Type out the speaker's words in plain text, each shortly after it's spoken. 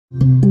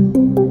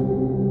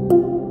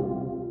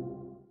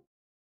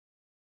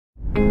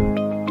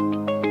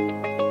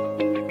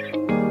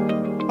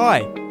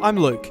Hi, I'm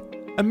Luke,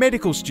 a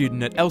medical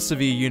student at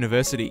Elsevier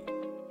University.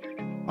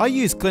 I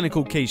use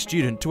ClinicalKey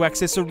Student to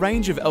access a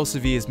range of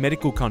Elsevier's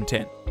medical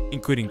content,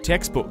 including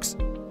textbooks,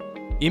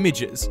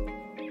 images,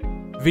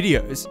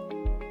 videos,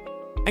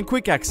 and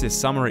quick access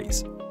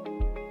summaries.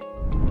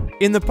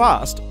 In the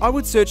past, I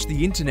would search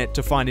the internet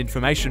to find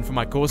information for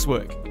my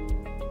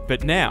coursework.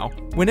 But now,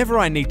 whenever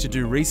I need to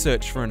do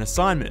research for an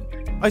assignment,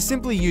 I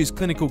simply use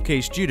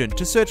ClinicalKey Student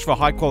to search for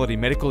high-quality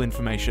medical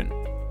information.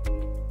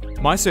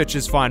 My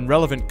searches find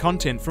relevant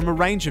content from a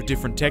range of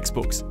different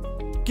textbooks,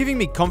 giving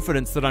me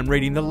confidence that I'm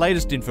reading the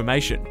latest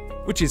information,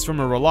 which is from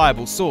a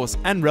reliable source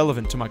and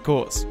relevant to my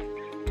course.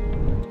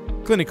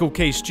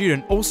 ClinicalKey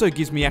Student also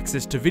gives me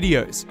access to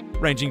videos,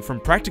 ranging from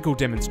practical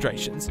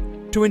demonstrations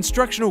to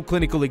instructional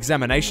clinical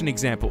examination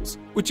examples,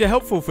 which are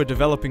helpful for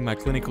developing my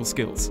clinical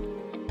skills.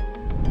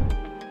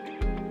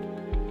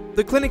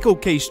 The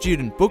ClinicalKey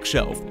Student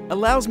bookshelf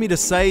allows me to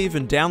save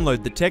and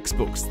download the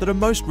textbooks that are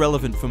most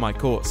relevant for my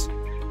course.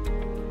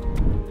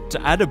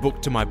 To add a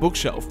book to my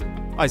bookshelf,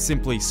 I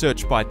simply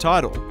search by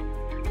title,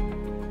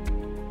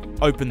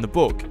 open the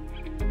book,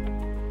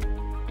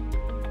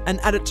 and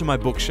add it to my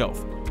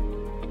bookshelf.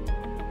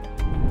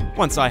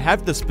 Once I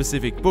have the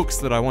specific books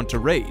that I want to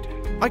read,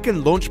 I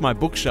can launch my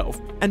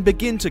bookshelf and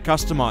begin to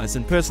customize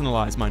and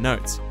personalize my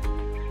notes.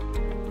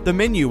 The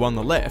menu on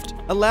the left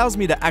allows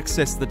me to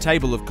access the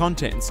table of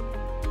contents.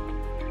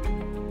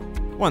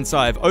 Once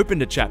I have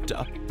opened a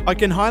chapter, I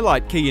can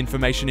highlight key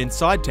information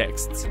inside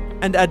texts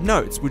and add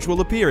notes which will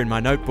appear in my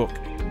notebook.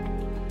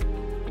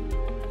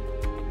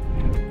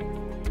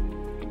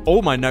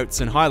 All my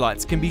notes and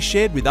highlights can be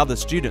shared with other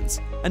students,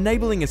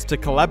 enabling us to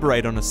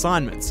collaborate on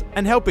assignments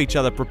and help each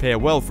other prepare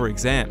well for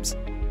exams.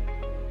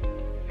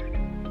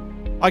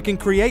 I can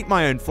create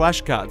my own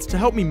flashcards to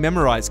help me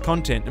memorize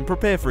content and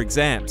prepare for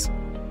exams.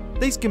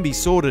 These can be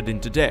sorted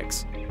into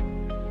decks.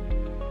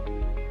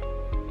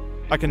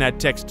 I can add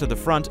text to the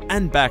front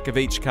and back of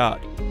each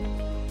card.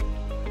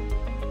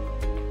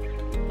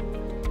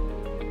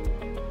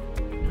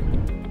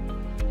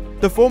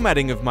 The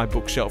formatting of my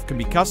bookshelf can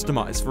be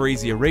customized for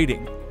easier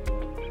reading.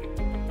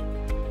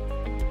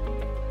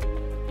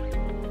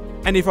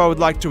 And if I would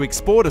like to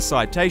export a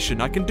citation,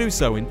 I can do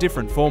so in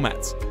different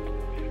formats.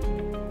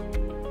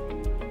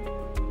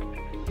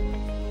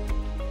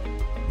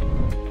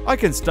 I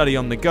can study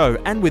on the go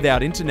and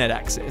without internet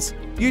access,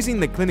 using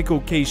the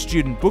ClinicalKey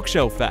Student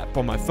Bookshelf app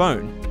on my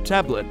phone,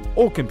 tablet,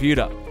 or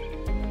computer.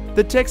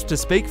 The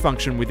text-to-speak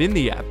function within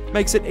the app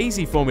makes it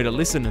easy for me to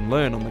listen and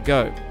learn on the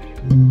go.